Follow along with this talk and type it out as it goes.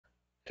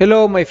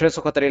Hello, my friends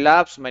of Qatari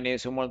Labs. My name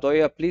is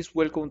Montoya. Please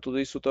welcome to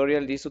this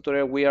tutorial. This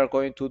tutorial we are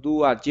going to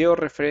do a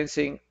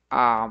georeferencing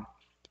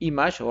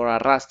image or a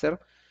raster.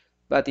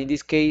 But in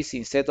this case,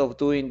 instead of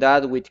doing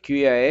that with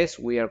QGIS,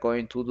 we are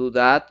going to do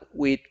that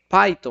with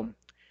Python.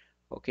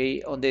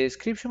 Okay, on the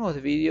description of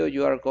the video,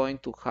 you are going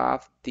to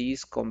have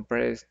this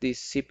compressed,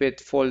 this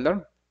zipped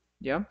folder,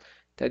 yeah,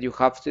 that you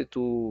have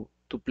to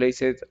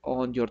place it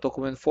on your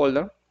document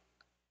folder.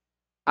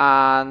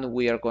 And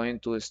we are going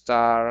to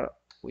start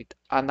with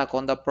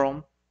Anaconda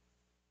prompt.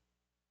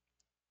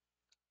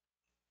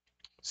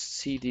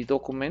 CD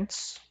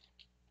documents,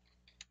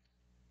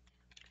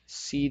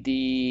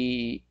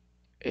 CD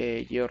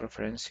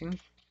georeferencing,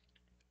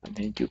 and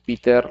then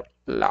Jupyter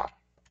Lab.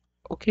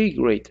 Okay,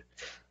 great.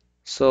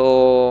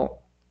 So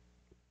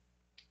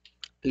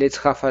let's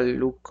have a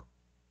look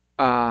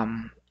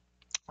on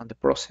the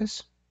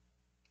process.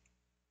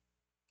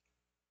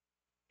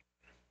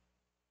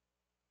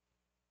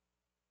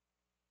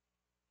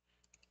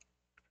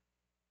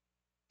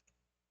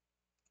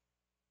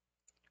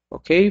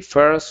 Okay,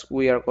 first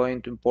we are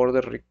going to import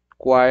the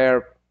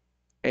required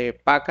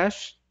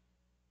package,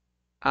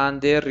 and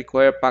the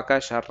required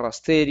package are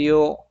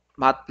Rasterio,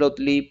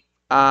 Matplotlib,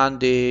 and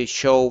the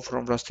show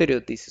from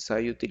Rasterio. This is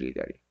a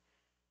utilitary.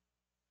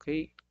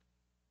 Okay,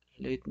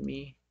 let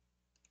me.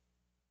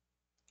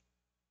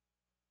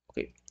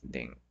 Okay,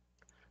 then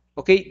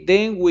okay,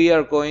 then we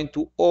are going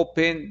to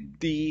open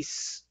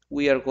this.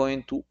 We are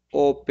going to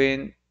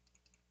open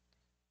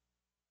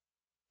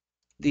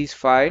this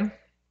file.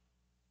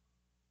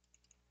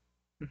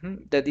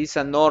 That is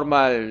a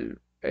normal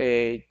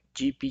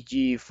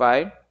GPG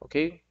file,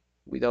 okay,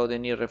 without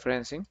any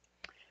referencing.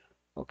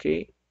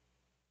 Okay,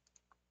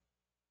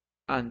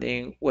 and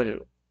then, well,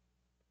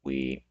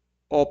 we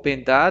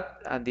open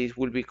that, and this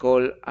will be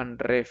called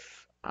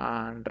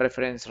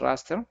reference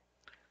raster.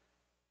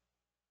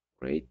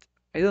 Great.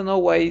 I don't know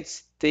why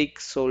it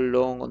takes so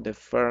long on the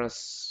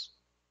first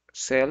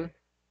cell.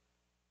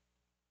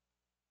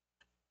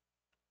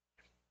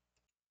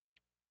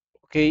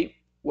 Okay,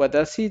 what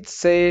does it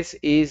says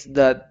is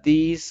that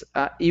this,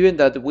 even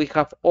that we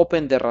have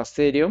opened the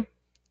rasterio,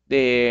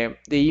 the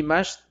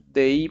image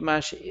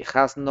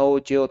has no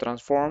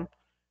geotransform.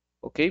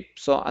 Okay,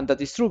 so and that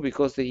is true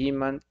because the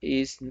image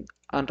is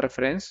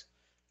unreferenced.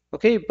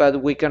 Okay,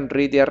 but we can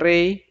read the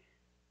array.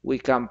 We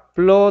can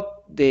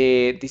plot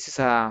the. This is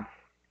a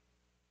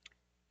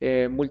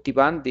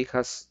multiband.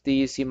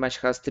 This image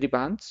has 3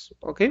 bands.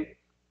 Okay,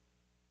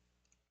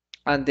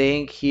 and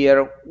then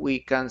here we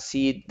can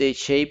see the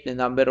shape, the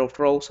number of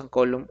rows and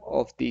columns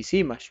of this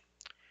image.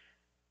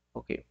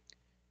 Okay,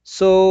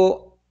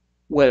 so,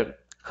 well,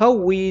 how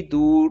we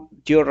do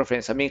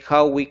georeference, I mean,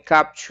 how we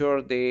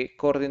capture the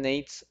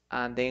coordinates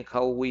and then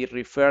how we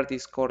refer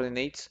these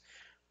coordinates.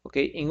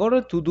 Okay, in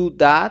order to do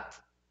that,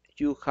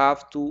 you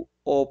have to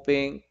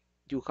open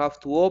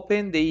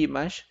the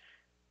image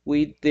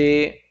with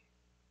the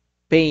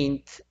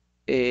paint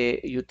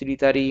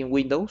utilitary in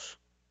Windows.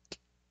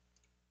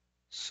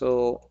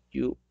 So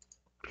you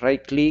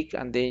right click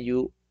and then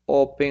you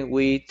open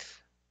with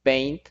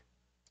paint.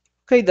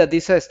 Okay, that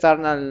is a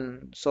external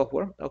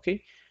software.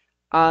 Okay,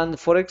 and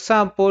for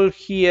example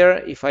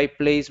here, if I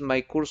place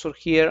my cursor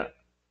here,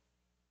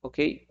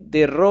 okay,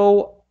 the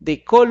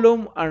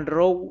column and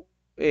row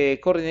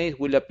coordinates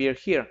will appear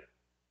here.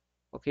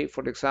 Okay,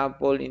 for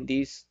example,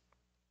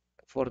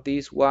 for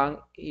this one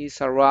is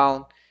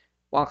around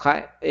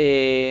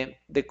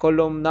the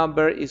column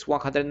number is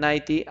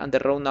 190 and the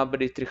row number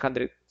is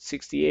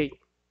 368.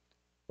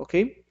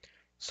 Okay,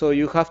 so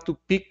you have to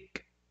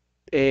pick,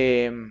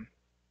 and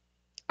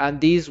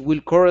this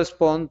will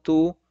correspond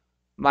to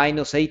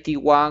minus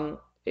 81,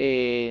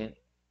 to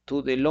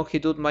the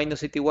longitude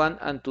minus 81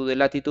 and to the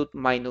latitude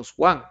minus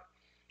 1.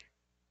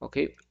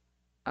 Okay,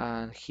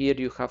 and here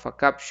you have a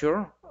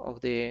capture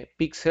of the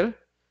pixel,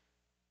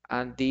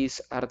 and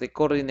these are the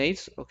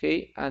coordinates.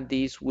 Okay, and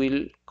these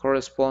will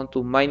correspond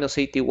to minus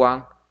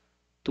 81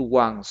 to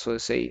 1. So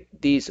say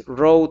this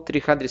row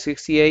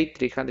 368,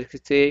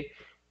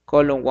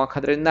 column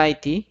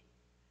 190,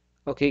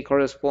 okay,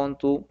 correspond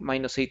to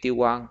minus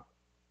 81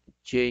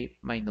 j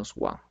minus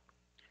 1.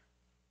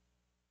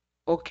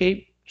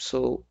 Okay,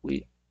 so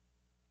we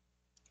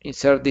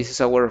insert, this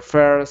is our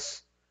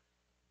first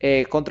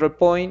control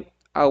point.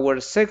 Our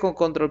second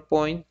control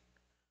point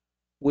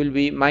will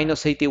be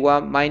minus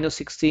 81 minus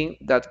 16,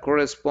 that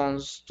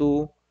corresponds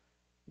to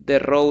the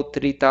row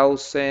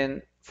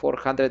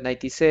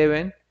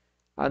 3497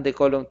 and the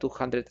column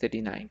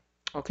 239.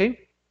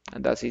 Okay,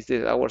 and that is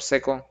our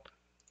second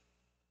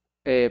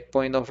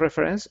point of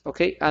reference.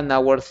 Okay, and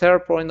our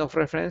third point of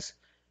reference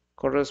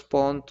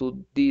correspond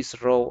to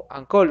this row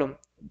and column,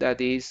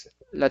 that is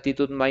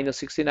latitude minus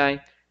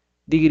 69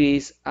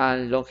 degrees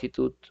and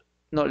longitude,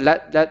 no,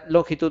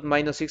 longitude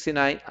minus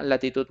 69 and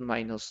latitude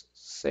minus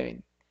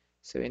 17.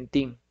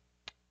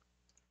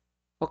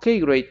 Okay,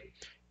 great.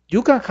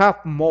 You can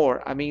have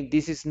more. I mean,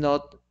 this is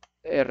not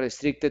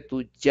restricted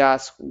to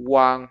just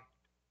one.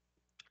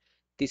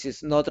 This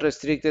is not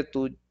restricted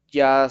to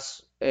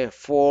just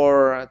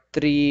for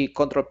three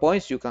control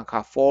points. You can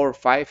have four or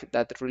five.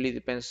 That really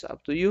depends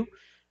up to you.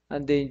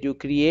 And then you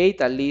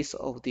create a list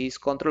of these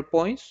control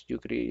points. You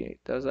create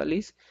as a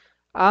list.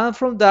 And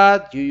from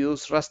that, you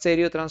use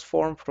rasterio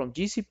transform from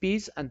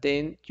GCPs, and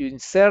then you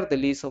insert the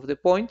list of the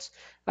points,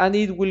 and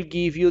it will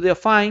give you the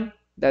find,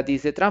 that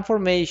is the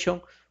transformation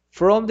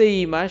from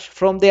the image,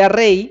 from the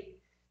array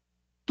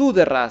to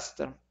the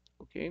raster.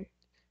 Okay.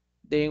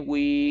 Then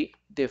we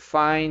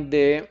define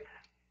the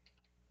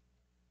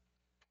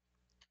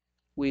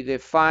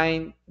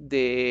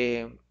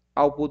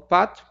output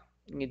path.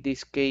 In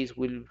this case,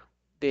 will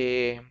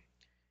the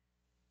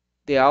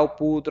the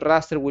output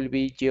raster will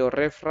be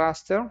georef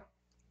raster,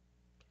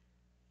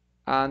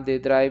 and the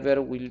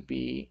driver will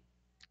be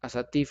as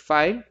a TIFF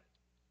file.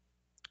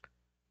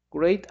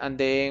 Great. And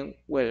then,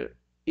 well,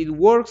 it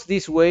works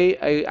this way.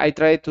 I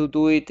try to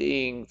do it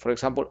in, for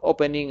example,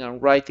 opening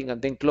and writing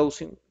and then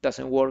closing.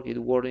 Doesn't work. It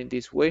works in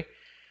this way.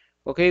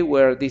 Okay,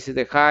 where this is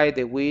the height,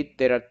 the width.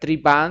 There are three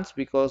bands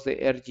because the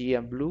RG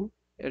and blue,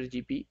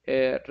 RGB,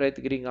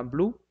 red, green, and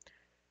blue.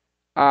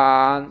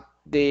 And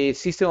the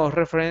system of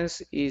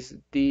reference is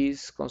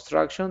this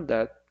construction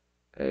that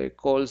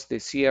calls the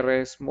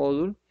CRS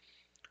module.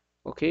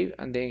 Okay,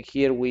 and then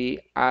here we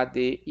add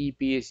the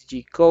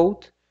EPSG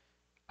code,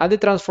 and the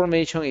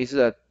transformation is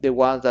that the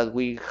one that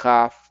we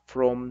have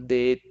from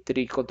the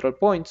three control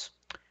points.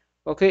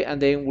 Okay,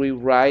 and then we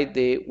write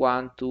the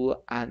 1, 2,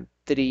 and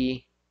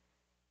 3.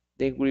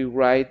 Then we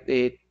write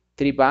the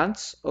three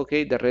bands.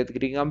 Okay, the red,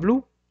 green, and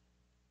blue.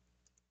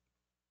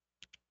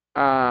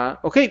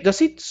 Okay,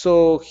 that's it.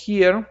 So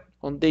here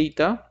on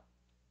data,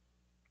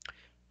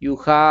 you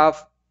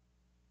have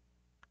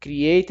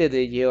created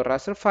the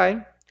georaster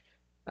file,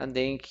 and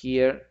then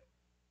here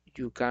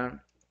you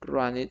can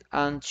run it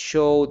and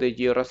show the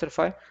georaster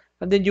file,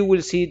 and then you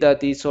will see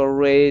that it's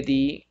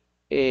already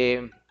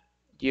a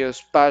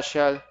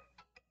geospatial.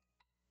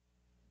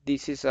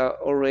 This is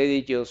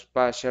already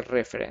geospatial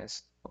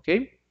reference.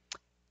 Okay,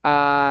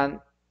 and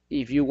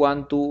if you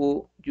want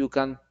to, you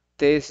can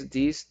test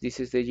this. This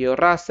is the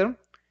georaster.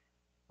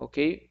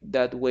 Okay,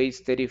 that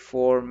weighs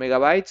 34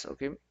 megabytes.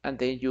 Okay, and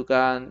then you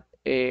can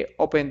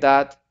open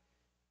that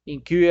in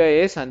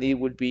QGIS, and it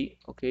will be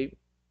okay.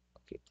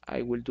 Okay,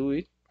 I will do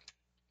it.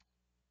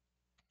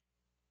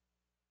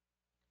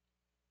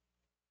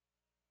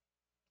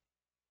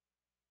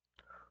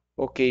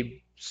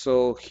 Okay,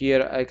 so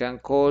here I can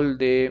call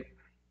the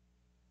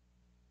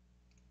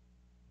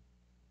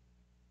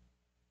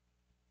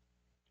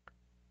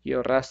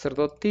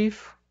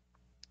georaster.tif.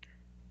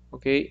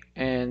 Okay,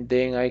 and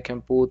then I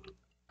can put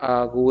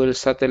a Google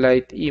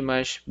satellite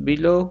image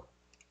below,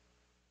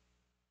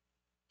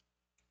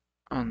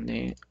 and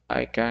then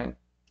I can,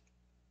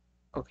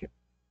 okay,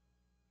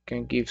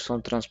 can give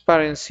some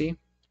transparency,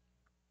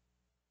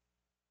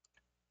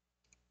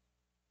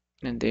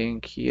 and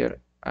then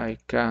here I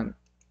can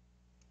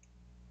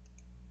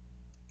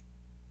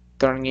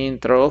turn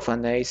intro off,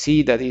 and I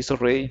see that it's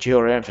already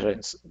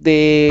georeference.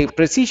 The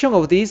precision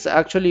of this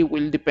actually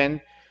will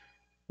depend,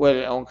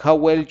 well, on how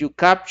well you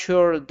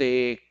capture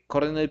the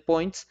coordinate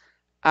points,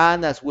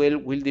 and as well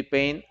will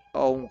depend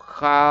on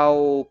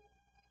how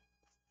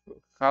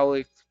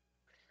it,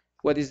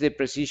 what is the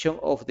precision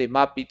of the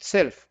map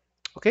itself.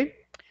 Okay,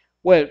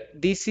 well,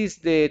 this is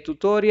the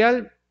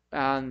tutorial.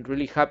 I'm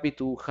really happy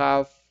to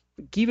have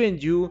given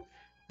you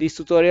this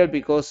tutorial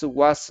because it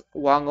was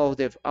one of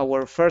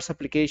our first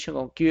application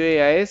on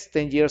QAIS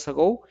 10 years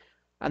ago,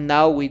 and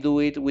now we do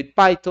it with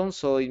Python,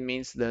 so it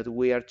means that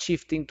we are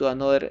shifting to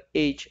another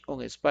age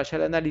on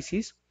spatial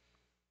analysis.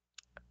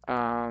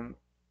 Um,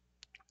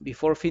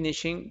 Before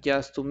finishing,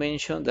 just to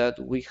mention that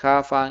we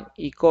have an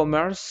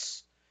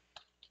e-commerce,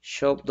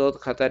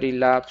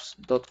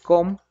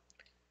 shop.hatarilabs.com,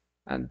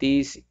 and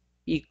this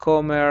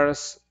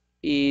e-commerce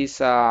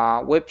is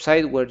a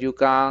website where you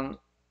can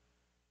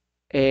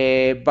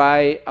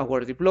buy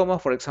our diploma,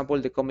 for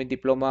example, the common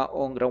diploma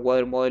on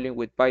groundwater modeling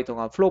with Python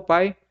and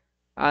FlowPy,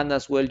 and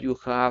as well you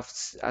have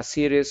a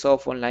series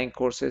of online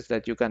courses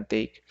that you can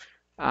take.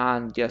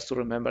 And just to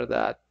remember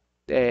that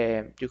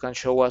you can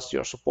show us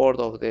your support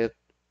of the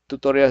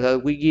tutorials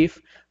that we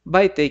give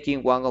by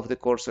taking one of the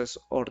courses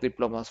or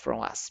diplomas from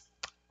us.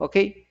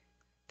 Okay,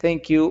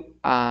 thank you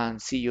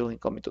and see you in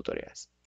coming tutorials.